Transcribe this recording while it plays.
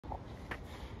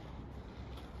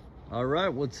All right,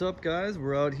 what's up, guys?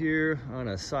 We're out here on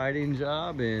a siding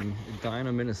job in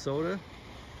Edina, Minnesota.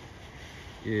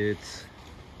 It's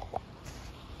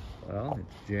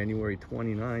January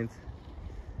 29th,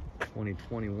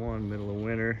 2021, middle of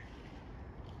winter.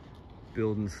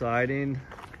 Building siding,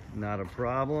 not a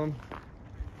problem.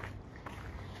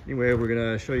 Anyway, we're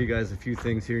gonna show you guys a few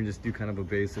things here and just do kind of a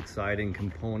basic siding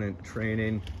component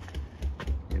training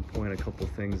and point a couple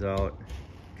things out.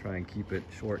 Try and keep it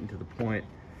short and to the point.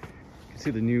 You can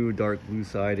see the new dark blue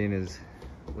siding is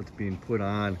what's being put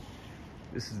on.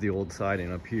 This is the old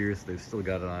siding up here, so they've still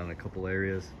got it on in a couple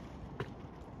areas.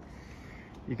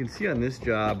 You can see on this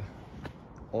job,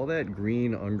 all that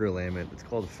green underlayment, it's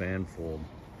called a fan fold.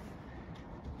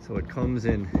 So it comes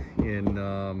in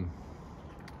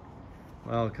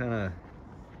well, kind of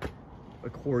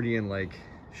accordion-like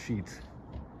sheets.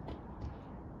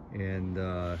 And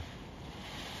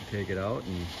take it out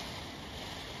and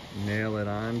nail it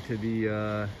on to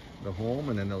the home,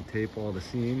 and then they'll tape all the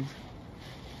seams.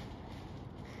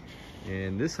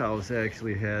 And this house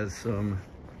actually has some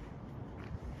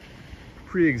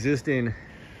pre-existing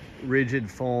rigid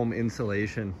foam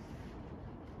insulation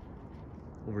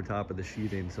over top of the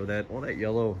sheeting, so that all that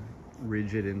yellow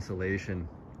rigid insulation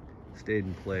stayed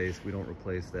in place. We don't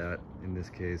replace that in this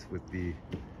case with the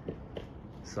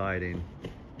siding.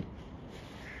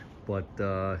 But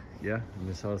yeah, in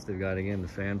this house they've got, again, the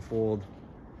fan fold.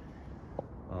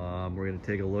 We're gonna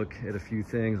take a look at a few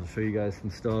things. I'll show you guys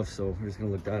some stuff. So we're just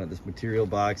gonna look down at this material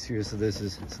box here. So this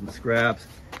is some scraps.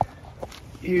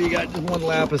 Here you got just one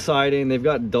lap of siding. They've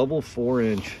got double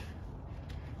 4-inch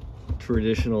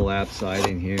traditional lap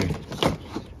siding here. So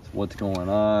what's going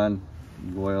on?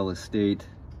 Royal Estate.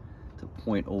 It's a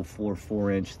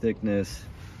 0.044-inch thickness.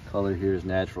 Color here is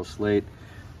natural slate.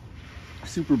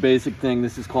 Super basic thing,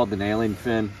 this is called the nailing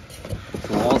fin.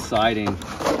 So all siding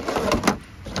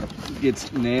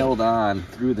gets nailed on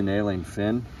through the nailing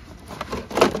fin.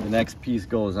 The next piece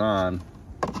goes on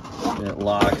and it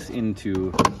locks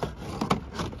into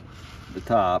the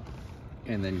top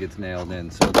and then gets nailed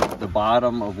in. So the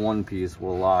bottom of one piece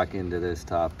will lock into this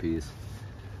top piece.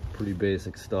 Pretty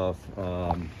basic stuff.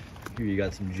 Here you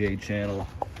got some J channel.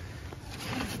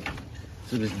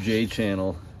 So this J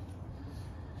channel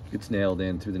gets nailed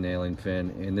in through the nailing fin,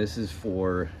 and this is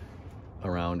for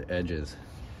around edges.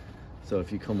 So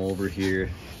if you come over here,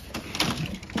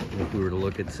 if we were to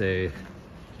look at, say,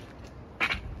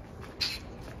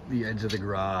 the edge of the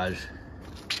garage,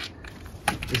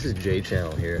 this is J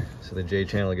channel here. So the J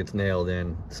channel gets nailed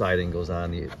in, siding goes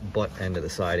on, the butt end of the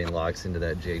siding locks into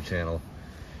that J channel.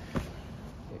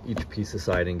 Each piece of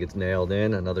siding gets nailed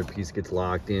in, another piece gets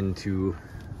locked into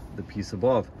the piece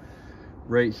above.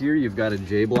 Right here you've got a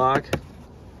J block.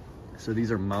 So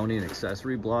these are mounting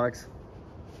accessory blocks.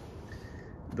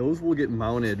 Those will get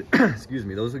mounted excuse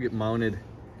me, those will get mounted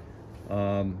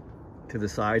to the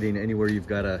siding anywhere you've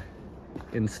got to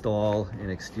install an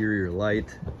exterior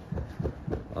light,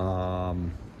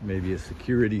 maybe a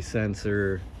security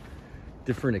sensor,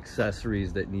 different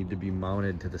accessories that need to be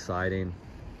mounted to the siding.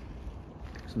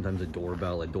 Sometimes a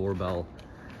doorbell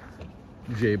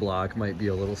J block might be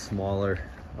a little smaller.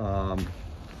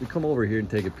 We come over here and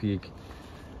take a peek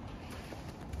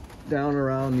down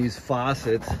around these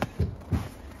faucets,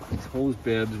 these hose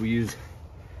bibs. We use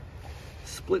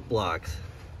split blocks,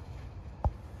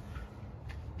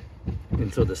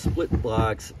 and so the split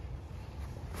blocks,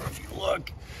 if you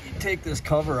look, you take this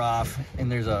cover off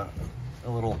and there's a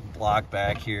little block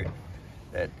back here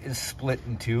that is split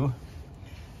in two,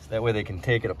 so that way they can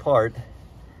take it apart,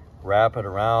 wrap it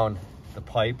around the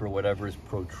pipe or whatever is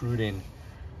protruding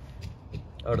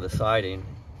out of the siding,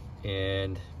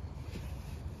 and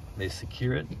they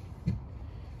secure it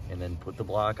and then put the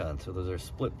block on. So those are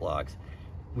split blocks.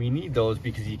 We need those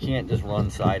because you can't just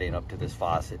run siding up to this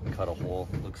faucet and cut a hole.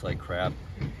 It looks like crap,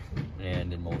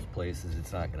 and in most places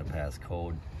it's not going to pass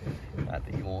code. Not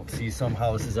that you won't see some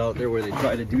houses out there where they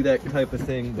try to do that type of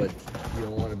thing, but you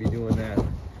don't want to be doing that.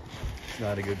 It's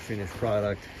not a good finished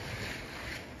product.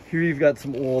 Here you've got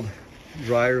some old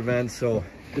dryer vents. So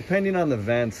depending on the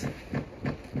vents,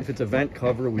 if it's a vent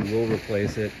cover, we will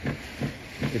replace it.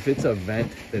 If it's a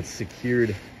vent that's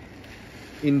secured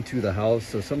into the house,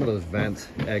 so some of those vents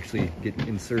actually get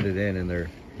inserted in and they're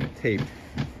taped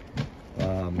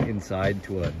inside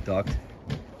to a duct,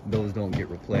 those don't get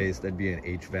replaced. That'd be an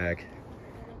HVAC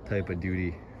type of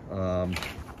duty.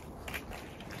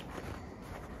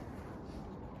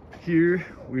 Here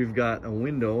we've got a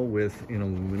window with an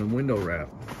aluminum window wrap.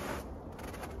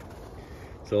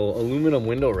 So aluminum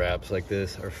window wraps like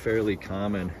this are fairly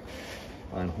common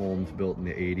on homes built in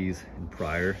the 80s and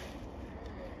prior.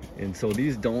 And so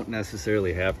these don't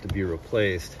necessarily have to be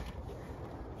replaced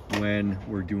when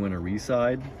we're doing a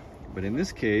reside. But in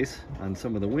this case, on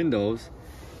some of the windows,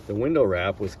 the window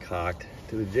wrap was cocked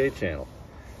to the J channel.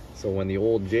 So when the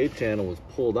old J channel was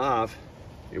pulled off,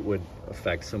 it would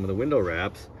affect some of the window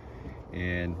wraps,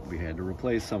 and we had to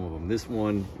replace some of them. This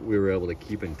one we were able to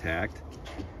keep intact,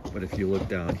 but if you look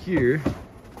down here,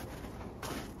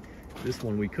 this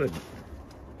one we couldn't.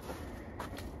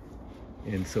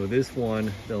 And so this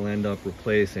one they'll end up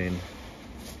replacing.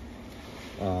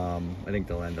 I think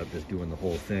they'll end up just doing the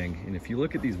whole thing. And if you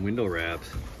look at these window wraps,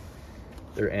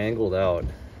 they're angled out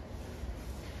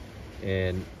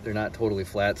and they're not totally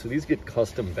flat. So these get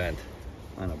custom bent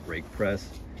on a brake press.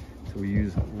 So we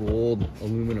use rolled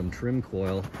aluminum trim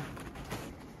coil.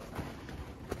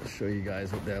 I'll show you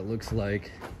guys what that looks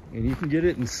like. And you can get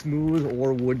it in smooth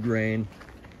or wood grain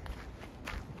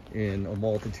in a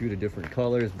multitude of different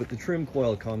colors, but the trim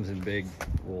coil comes in big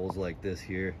rolls like this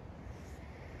here.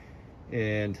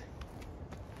 And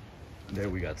there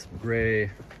we got some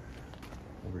gray.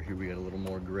 Over here we got a little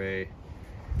more gray.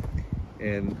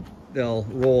 And they'll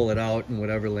roll it out in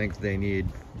whatever length they need,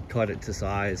 cut it to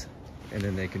size, and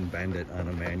then they can bend it on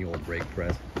a manual brake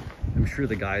press. I'm sure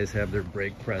the guys have their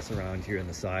brake press around here in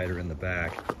the side or in the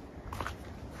back.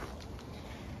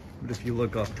 But if you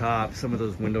look up top, some of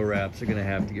those window wraps are gonna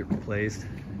have to get replaced.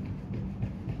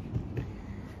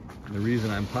 And the reason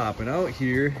I'm popping out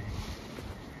here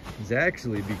is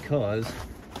actually because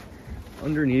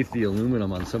underneath the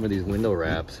aluminum on some of these window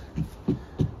wraps,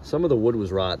 some of the wood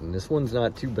was rotten. This one's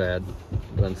not too bad,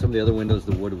 but on some of the other windows,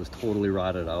 the wood was totally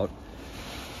rotted out.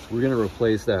 We're gonna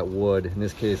replace that wood. In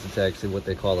this case, it's actually what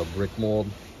they call a brick mold.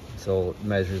 So it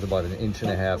measures about 1.5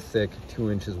 inches thick,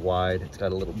 2 inches wide. It's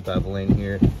got a little beveling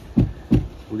here.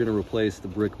 We're gonna replace the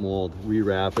brick mold,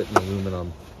 rewrap it in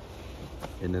aluminum,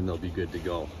 and then they'll be good to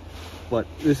go. But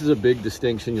this is a big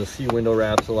distinction. You'll see window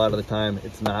wraps a lot of the time.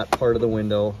 It's not part of the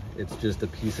window. It's just a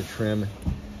piece of trim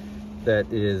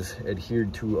that is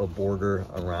adhered to a border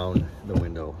around the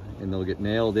window. And they'll get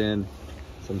nailed in.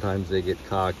 Sometimes they get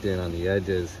cocked in on the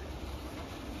edges.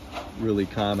 Really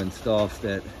common stuff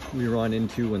that we run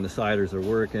into when the siders are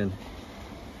working.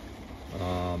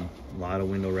 A lot of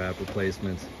window wrap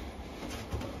replacements.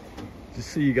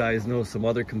 Just so you guys know some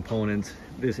other components,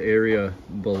 this area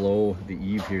below the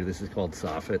eave here, this is called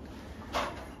soffit.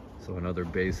 So another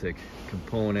basic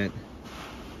component.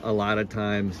 A lot of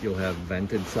times you'll have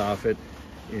vented soffit.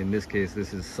 In this case,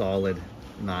 this is solid,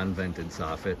 non-vented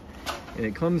soffit. And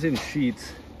it comes in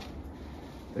sheets.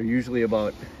 They're usually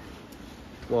about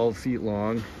 12 feet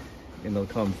long, and they'll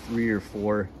come 3 or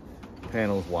 4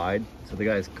 panels wide. So the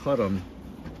guys cut them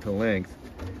to length,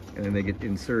 and then they get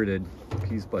inserted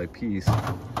piece by piece,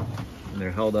 and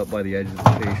they're held up by the edge of the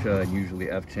fascia and usually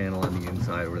F channel on the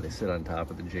inside, where they sit on top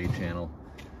of the J channel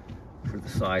for the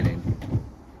siding.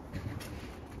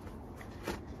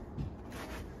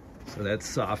 So that's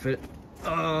soffit.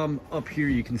 Up here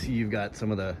you can see you've got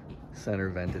some of the center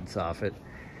vented soffit,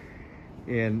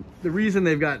 and the reason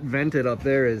they've got vented up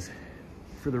there is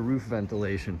for the roof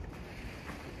ventilation,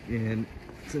 and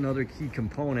it's another key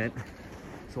component.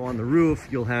 So on the roof,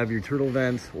 you'll have your turtle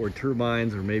vents or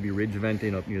turbines or maybe ridge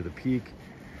venting up near the peak.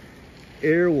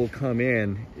 Air will come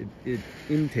in, it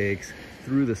intakes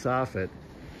through the soffit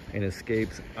and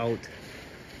escapes out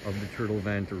of the turtle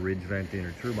vent or ridge venting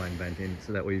or turbine venting,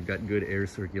 so that way you've got good air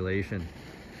circulation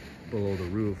below the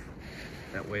roof.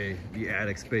 That way the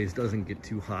attic space doesn't get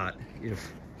too hot.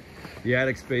 If the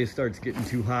attic space starts getting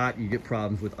too hot, you get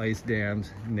problems with ice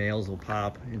dams. Nails will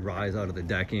pop and rise out of the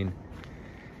decking.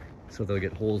 So they'll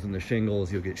get holes in the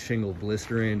shingles, you'll get shingle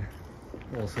blistering,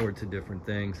 all sorts of different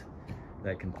things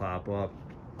that can pop up.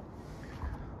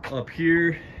 Up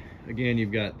here, again,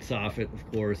 you've got soffit,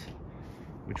 of course,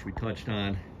 which we touched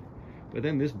on. But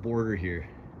then this border here,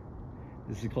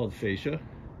 this is called fascia.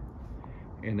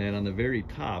 And then on the very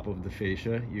top of the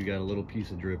fascia, you got a little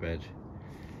piece of drip edge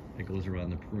that goes around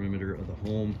the perimeter of the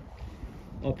home.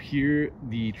 Up here,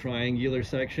 the triangular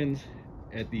sections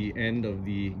at the end of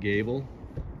the gable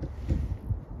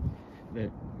that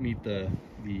meet the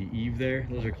eave there,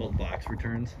 those are called box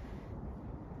returns.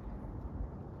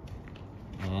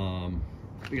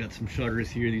 We got some shutters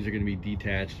here. These are going to be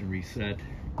detached and reset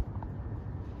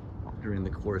during the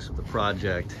course of the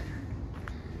project.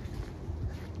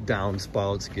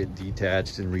 Downspouts get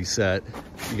detached and reset.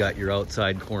 You got your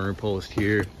outside corner post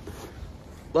here.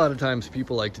 A lot of times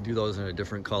people like to do those in a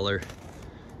different color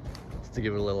just to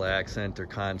give it a little accent or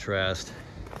contrast.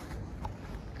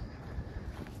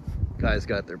 Guys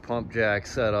got their pump jack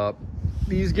set up.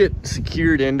 These get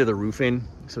secured into the roofing.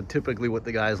 So typically what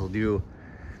the guys will do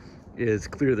is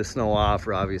clear the snow off,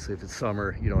 or obviously if it's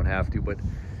summer, you don't have to, but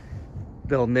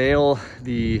they'll nail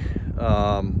the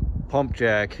pump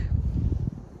jack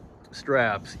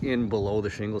straps in below the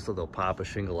shingle. So they'll pop a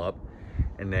shingle up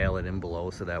and nail it in below,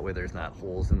 so that way there's not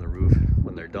holes in the roof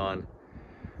when they're done.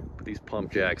 But these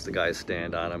pump jacks, the guys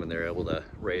stand on them and they're able to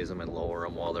raise them and lower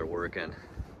them while they're working.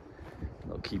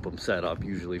 They'll keep them set up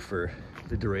usually for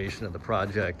the duration of the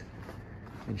project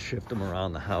and shift them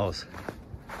around the house.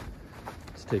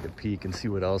 Let's take a peek and see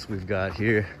what else we've got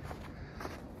here.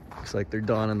 Looks like they're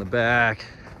done in the back.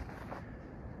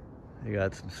 They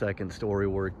got some second story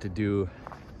work to do.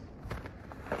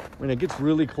 When it gets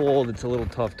really cold, it's a little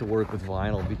tough to work with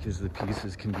vinyl because the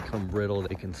pieces can become brittle,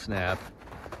 they can snap,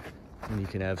 and you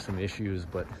can have some issues.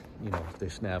 But you know, if they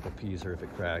snap a piece or if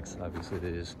it cracks, obviously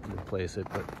they just replace it.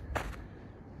 But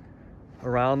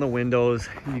around the windows,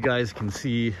 you guys can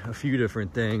see a few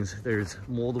different things. There's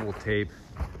moldable tape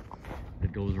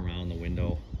that goes around the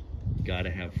window. You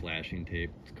gotta have flashing tape,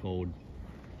 it's code.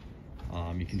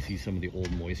 You can see some of the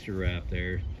old moisture wrap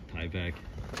there, Tyvek.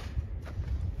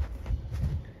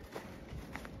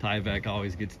 Tyvek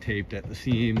always gets taped at the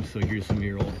seams, so here's some of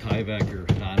your old Tyvek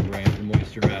or non-branded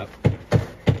moisture wrap.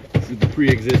 This is the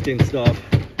pre-existing stuff.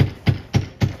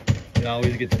 It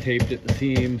always gets taped at the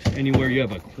seams. Anywhere you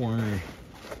have a corner,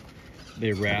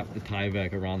 they wrap the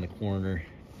Tyvek around the corner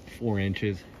 4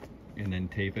 inches and then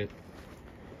tape it.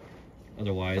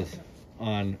 Otherwise,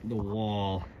 on the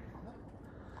wall,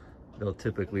 they'll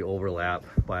typically overlap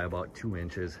by about 2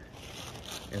 inches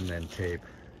and then tape.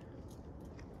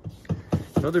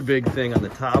 Another big thing on the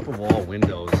top of all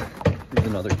windows, here's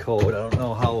another code. I don't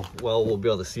know how well we'll be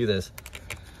able to see this,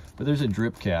 but there's a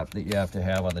drip cap that you have to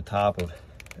have on the top of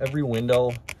every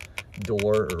window,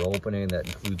 door, or opening. That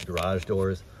includes garage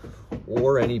doors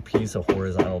or any piece of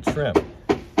horizontal trim.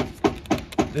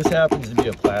 This happens to be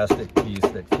a plastic piece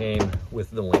that came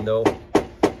with the window.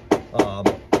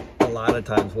 A lot of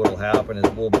times what will happen is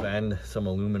we'll bend some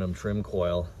aluminum trim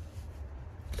coil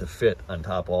to fit on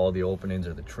top of all the openings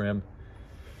or the trim.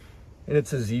 And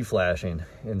it's a Z flashing,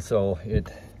 and so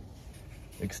it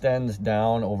extends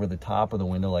down over the top of the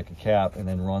window like a cap and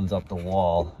then runs up the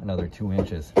wall another 2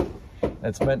 inches.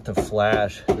 That's meant to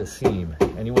flash the seam.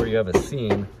 Anywhere you have a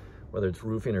seam, whether it's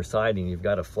roofing or siding, you've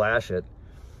got to flash it.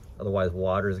 Otherwise,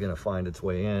 water is going to find its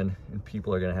way in and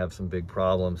people are going to have some big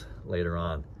problems later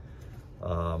on.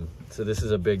 So this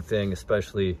is a big thing,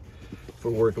 especially if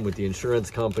we're working with the insurance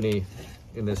company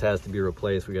and this has to be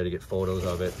replaced. We got to get photos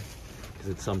of it, because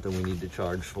it's something we need to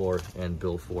charge for and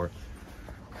bill for.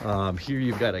 Here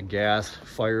you've got a gas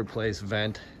fireplace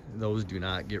vent. Those do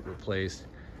not get replaced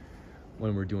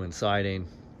when we're doing siding.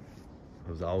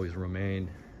 Those always remain.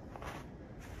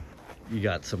 You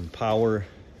got some power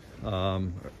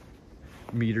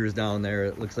meters down there.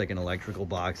 It looks like an electrical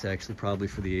box, actually, probably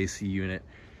for the AC unit.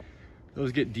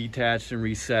 Those get detached and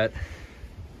reset.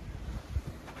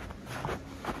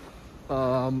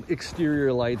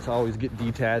 Exterior lights always get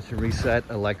detached and reset,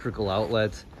 electrical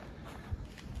outlets.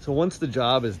 So once the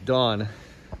job is done,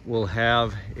 we'll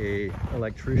have a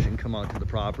electrician come out to the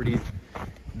property.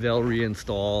 They'll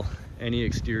reinstall any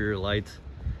exterior lights,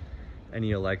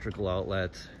 any electrical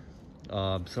outlets.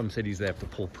 Some cities, they have to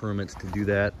pull permits to do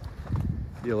that.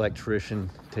 The electrician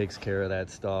takes care of that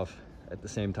stuff. At the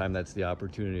same time, that's the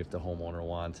opportunity, if the homeowner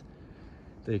wants,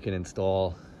 they can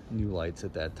install new lights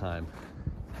at that time.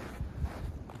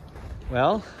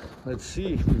 Well, let's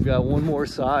see. We've got one more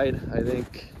side. I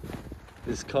think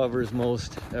this covers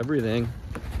most everything.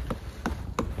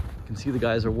 You can see the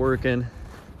guys are working.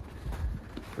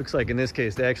 Looks like in this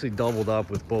case, they actually doubled up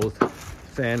with both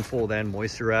fan fold and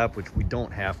moisture wrap, which we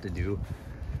don't have to do.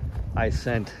 I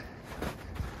sent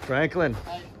Franklin.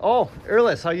 Hi. Oh,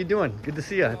 Erlis, how you doing? Good to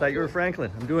see you. I thought you were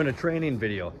Franklin. I'm doing a training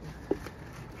video.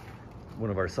 One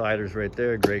of our siders right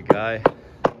there, great guy.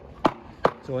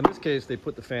 So in this case, they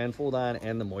put the fan fold on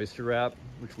and the moisture wrap,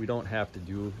 which we don't have to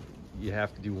do. You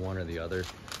have to do one or the other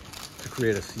to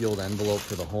create a sealed envelope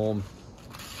for the home.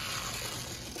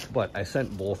 But I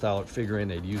sent both out figuring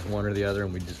they'd use one or the other,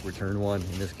 and we just returned one.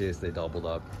 In this case, they doubled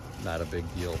up. Not a big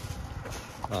deal.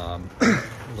 A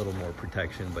little more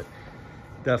protection, but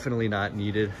definitely not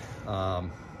needed.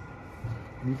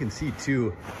 You can see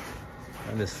too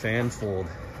on this fan fold,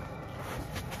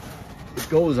 it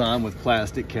goes on with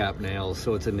plastic cap nails.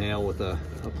 So it's a nail with a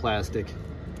plastic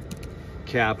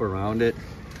cap around it.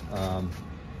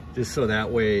 Just so that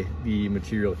way the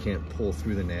material can't pull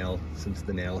through the nail. Since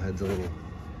the nail head's a little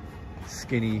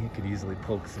skinny, it could easily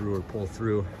poke through or pull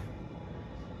through.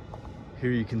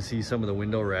 Here you can see some of the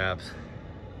window wraps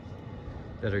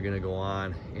that are going to go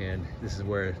on, and this is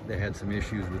where they had some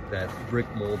issues with that brick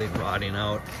molding rotting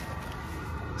out.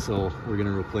 So we're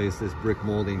gonna replace this brick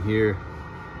molding here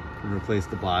and replace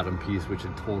the bottom piece, which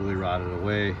had totally rotted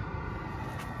away.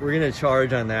 We're gonna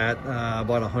charge on that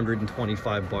about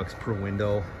 125 bucks per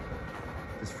window,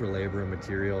 just for labor and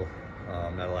material.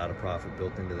 Not a lot of profit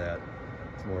built into that.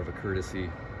 It's more of a courtesy.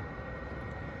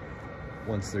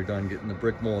 Once they're done getting the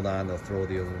brick mold on, they'll throw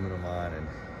the aluminum on and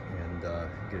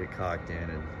get it caulked in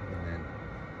and then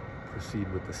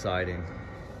proceed with the siding.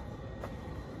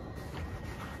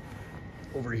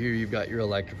 Over here you've got your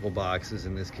electrical boxes.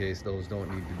 In this case, those don't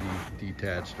need to be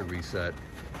detached or reset.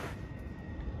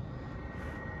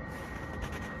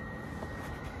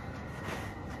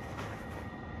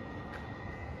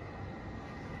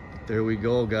 There we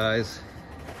go, guys.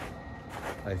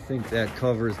 I think that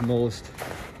covers most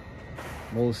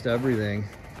everything.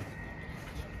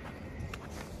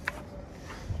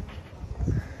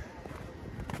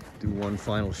 Do one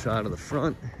final shot of the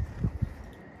front.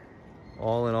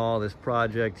 All in all, this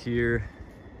project here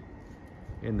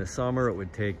in the summer, it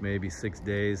would take maybe 6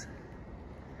 days,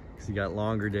 because you got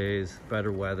longer days,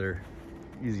 better weather,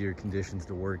 easier conditions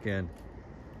to work in.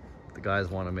 The guys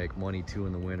want to make money too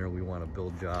in the winter. We want to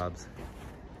build jobs.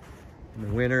 In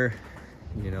the winter,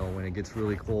 you know, when it gets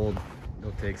really cold,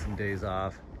 they'll take some days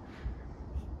off.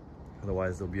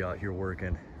 Otherwise, they'll be out here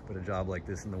working. But a job like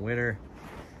this in the winter,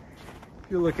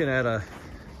 you're looking at a,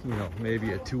 you know,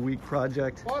 maybe a 2-week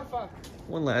project.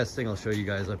 One last thing I'll show you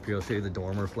guys up here. I'll show you the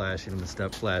dormer flashing and the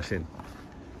step flashing,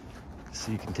 so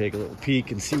you can take a little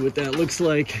peek and see what that looks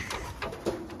like.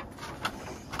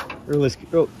 Or let's,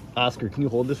 oh, Oscar, can you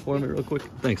hold this for me real quick?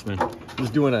 Thanks, man.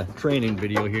 Just doing a training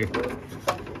video here.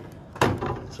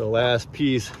 So last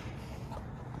piece,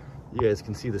 you guys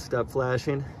can see the step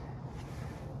flashing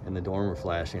and the dormer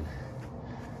flashing.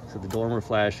 So the dormer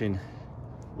flashing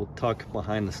will tuck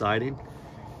behind the siding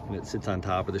and it sits on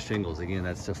top of the shingles. Again,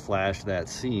 that's to flash that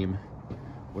seam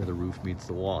where the roof meets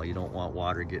the wall. You don't want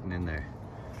water getting in there.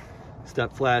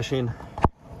 Step flashing,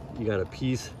 you got a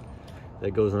piece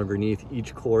that goes underneath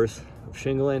each course of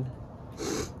shingling.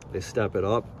 They step it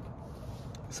up.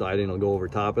 Siding will go over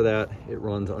top of that. It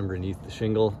runs underneath the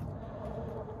shingle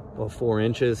about 4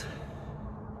 inches.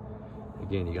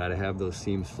 Again, you got to have those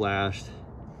seams flashed.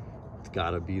 It's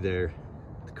got to be there.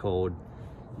 It's code.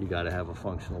 You got to have a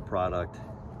functional product.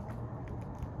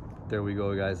 There we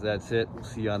go, guys. That's it. We'll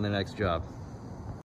see you on the next job.